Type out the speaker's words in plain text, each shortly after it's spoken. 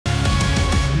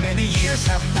heroes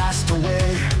have passed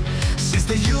away. Since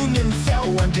the Union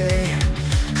fell one day,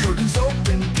 curtains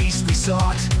open, peace we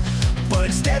sought, but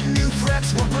instead new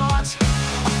threats were brought.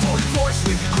 A fourth force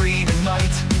with greed and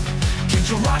might came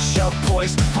to Russia,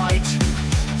 poised to fight,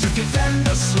 to defend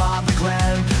the Slavic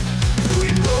land.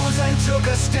 Putin rose and took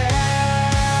a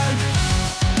stand.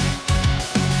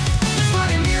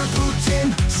 Vladimir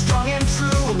Putin, strong and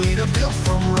true, a leader built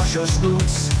from Russia's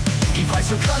roots. He fights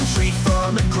for country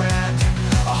firm and grand,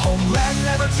 a homeland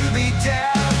never to be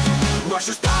dared.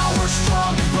 Russia's power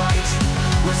strong and bright,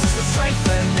 resist the strength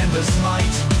and endless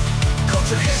might.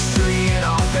 Culture, history in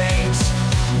our veins,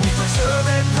 we preserve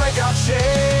and break our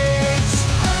chains.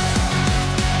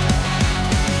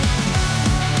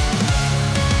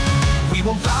 We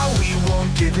won't bow, we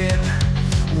won't give in,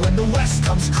 when the West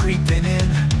comes creeping in.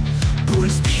 Putin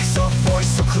speaks a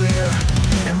voice so clear,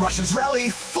 and Russians rally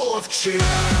full of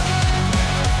cheer.